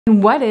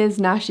What is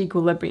Nash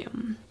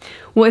equilibrium?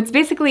 Well, it's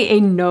basically a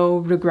no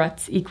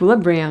regrets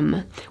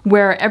equilibrium,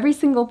 where every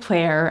single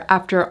player,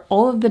 after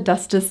all of the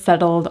dust is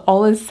settled,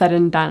 all is said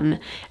and done,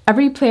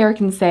 every player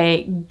can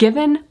say,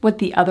 given what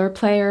the other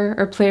player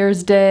or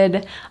players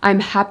did, I'm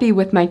happy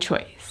with my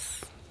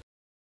choice.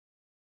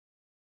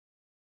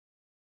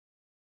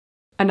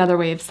 Another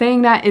way of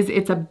saying that is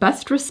it's a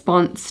best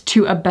response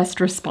to a best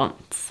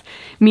response.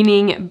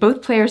 Meaning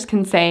both players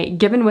can say,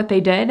 given what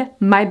they did,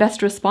 my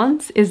best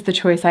response is the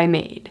choice I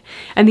made.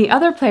 And the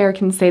other player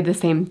can say the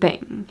same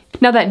thing.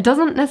 Now that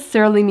doesn't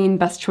necessarily mean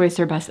best choice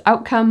or best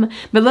outcome,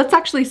 but let's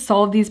actually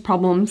solve these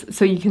problems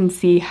so you can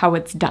see how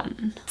it's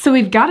done. So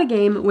we've got a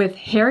game with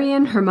Harry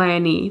and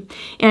Hermione,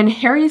 and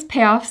Harry's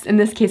payoffs in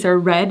this case are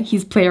red.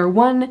 He's player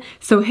 1,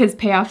 so his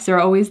payoffs are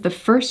always the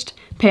first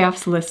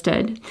payoffs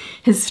listed.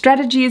 His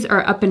strategies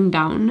are up and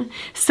down.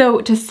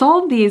 So to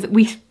solve these,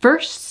 we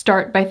first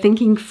start by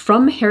thinking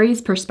from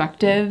Harry's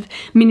perspective,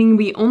 meaning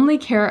we only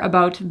care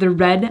about the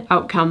red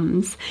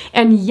outcomes.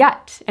 And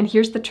yet, and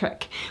here's the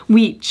trick,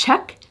 we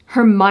check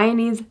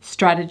Hermione's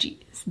strategies.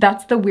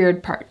 That's the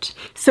weird part.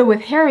 So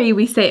with Harry,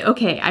 we say,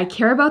 okay, I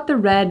care about the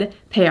red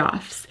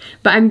payoffs,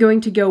 but I'm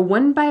going to go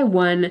one by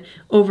one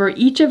over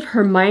each of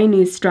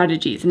Hermione's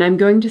strategies. And I'm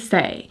going to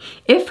say,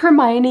 if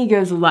Hermione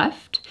goes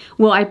left,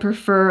 well, I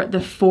prefer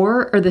the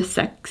 4 or the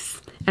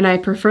 6, and I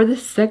prefer the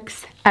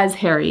 6 as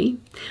Harry.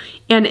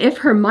 And if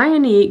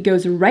Hermione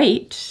goes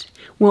right,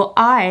 well,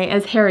 I,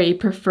 as Harry,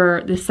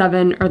 prefer the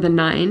 7 or the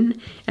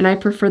 9, and I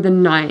prefer the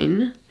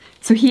 9.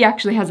 So he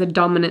actually has a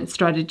dominant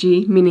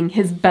strategy, meaning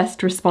his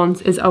best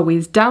response is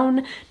always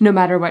down, no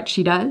matter what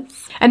she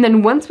does. And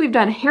then once we've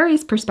done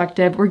Harry's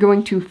perspective, we're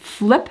going to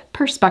flip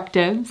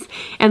perspectives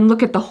and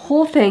look at the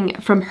whole thing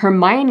from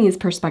Hermione's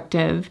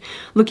perspective,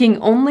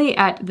 looking only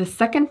at the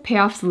second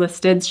payoffs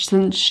listed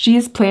since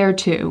she's player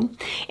 2.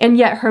 And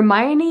yet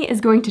Hermione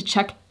is going to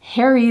check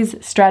Harry's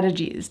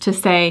strategies to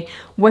say,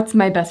 what's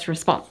my best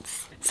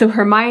response? So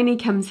Hermione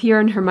comes here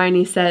and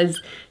Hermione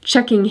says,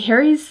 checking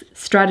Harry's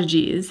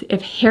strategies,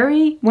 if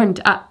Harry went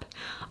up,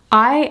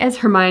 I, as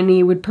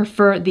Hermione, would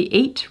prefer the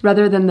 8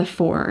 rather than the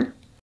 4.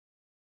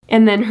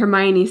 And then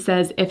Hermione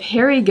says, if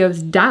Harry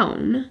goes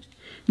down,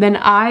 then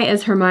I,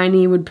 as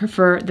Hermione, would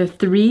prefer the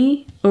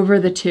 3 over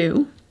the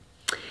 2.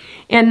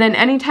 And then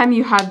anytime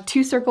you have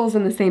 2 circles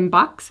in the same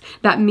box,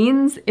 that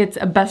means it's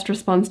a best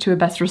response to a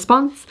best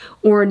response,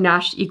 or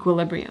Nash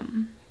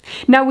equilibrium.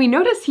 Now we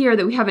notice here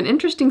that we have an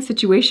interesting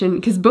situation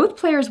because both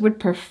players would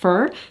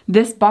prefer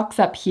this box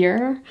up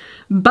here,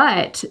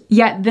 but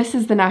yet this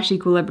is the Nash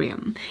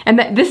equilibrium. And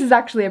that this is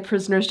actually a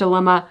prisoner's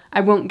dilemma.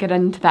 I won't get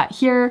into that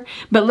here,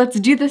 but let's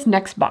do this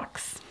next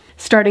box.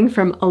 Starting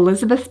from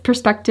Elizabeth's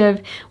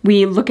perspective,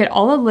 we look at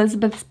all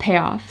Elizabeth's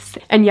payoffs,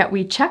 and yet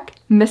we check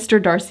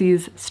Mr.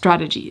 Darcy's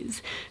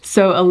strategies.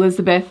 So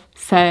Elizabeth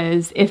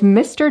says, if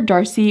Mr.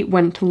 Darcy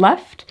went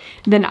left,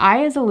 then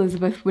I, as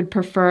Elizabeth, would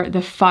prefer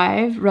the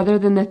 5 rather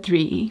than the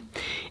 3.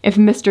 If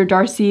Mr.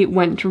 Darcy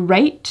went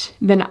right,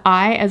 then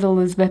I, as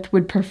Elizabeth,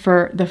 would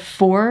prefer the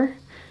 4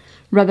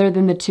 rather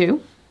than the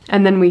 2.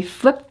 And then we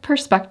flip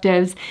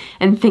perspectives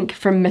and think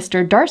from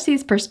Mr.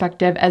 Darcy's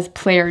perspective as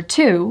player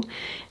 2,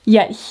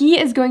 yet he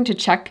is going to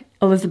check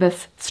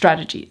Elizabeth's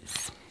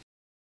strategies.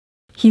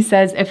 He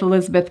says if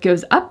Elizabeth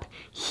goes up,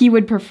 he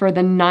would prefer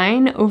the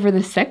 9 over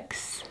the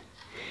 6.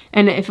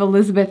 And if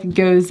Elizabeth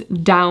goes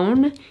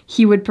down,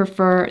 he would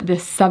prefer the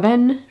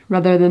 7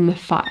 rather than the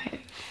 5.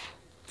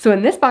 So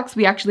in this box,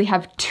 we actually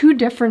have 2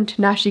 different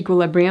Nash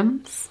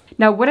equilibriums.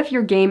 Now, what if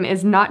your game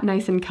is not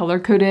nice and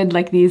color-coded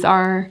like these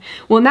are?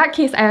 Well, in that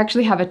case, I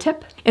actually have a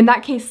tip. In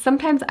that case,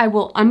 sometimes I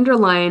will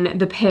underline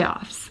the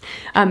payoffs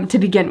to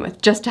begin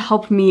with, just to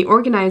help me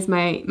organize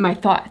my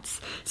thoughts.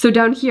 So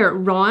down here,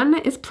 Ron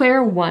is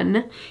player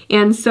 1,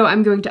 and so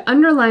I'm going to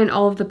underline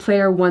all of the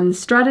player 1's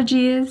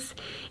strategies,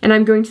 and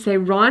I'm going to say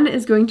Ron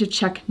is going to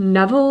check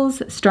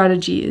Neville's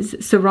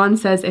strategies. So Ron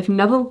says if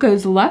Neville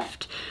goes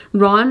left,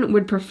 Ron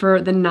would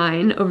prefer the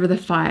 9 over the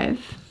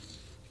 5.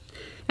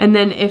 And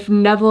then if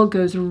Neville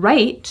goes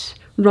right,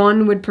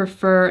 Ron would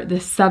prefer the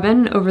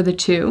 7 over the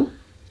 2.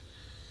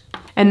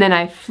 And then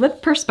I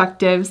flip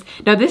perspectives.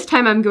 Now this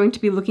time I'm going to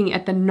be looking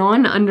at the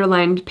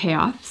non-underlined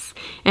payoffs.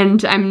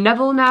 And I'm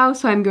Neville now,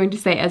 so I'm going to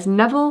say as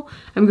Neville,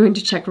 I'm going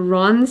to check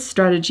Ron's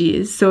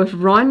strategies. So if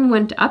Ron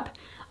went up,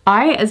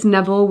 I, as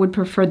Neville, would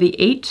prefer the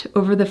 8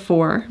 over the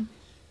 4.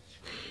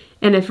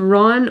 And if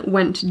Ron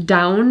went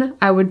down,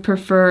 I would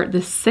prefer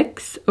the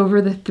 6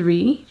 over the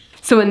 3.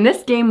 So in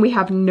this game, we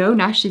have no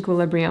Nash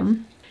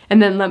equilibrium.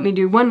 And then let me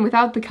do one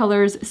without the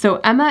colors. So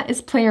Emma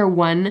is player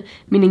 1,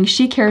 meaning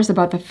she cares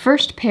about the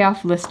first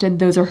payoff listed.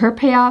 Those are her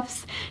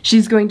payoffs.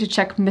 She's going to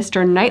check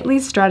Mr.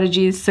 Knightley's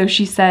strategies. So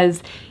she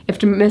says if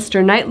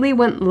Mr. Knightley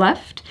went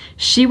left,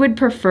 she would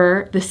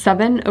prefer the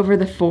 7 over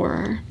the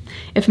 4.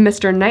 If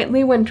Mr.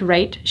 Knightley went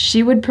right,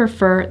 she would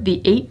prefer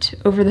the 8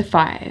 over the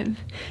 5.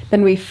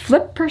 Then we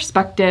flip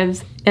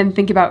perspectives and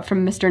think about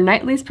from Mr.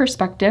 Knightley's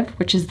perspective,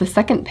 which is the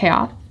second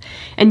payoff,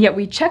 and yet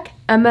we check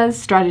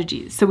Emma's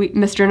strategies. So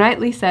Mr.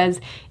 Knightley says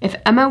if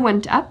Emma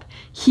went up,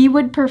 he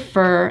would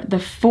prefer the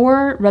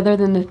 4 rather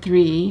than the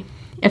 3.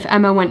 If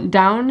Emma went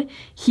down,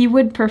 he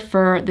would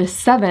prefer the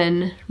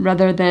 7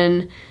 rather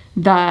than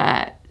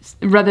the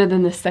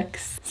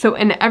 6. So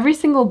in every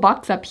single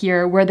box up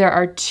here where there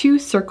are 2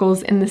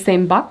 circles in the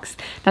same box,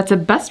 that's a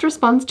best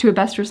response to a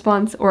best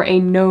response or a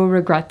no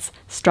regrets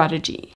strategy.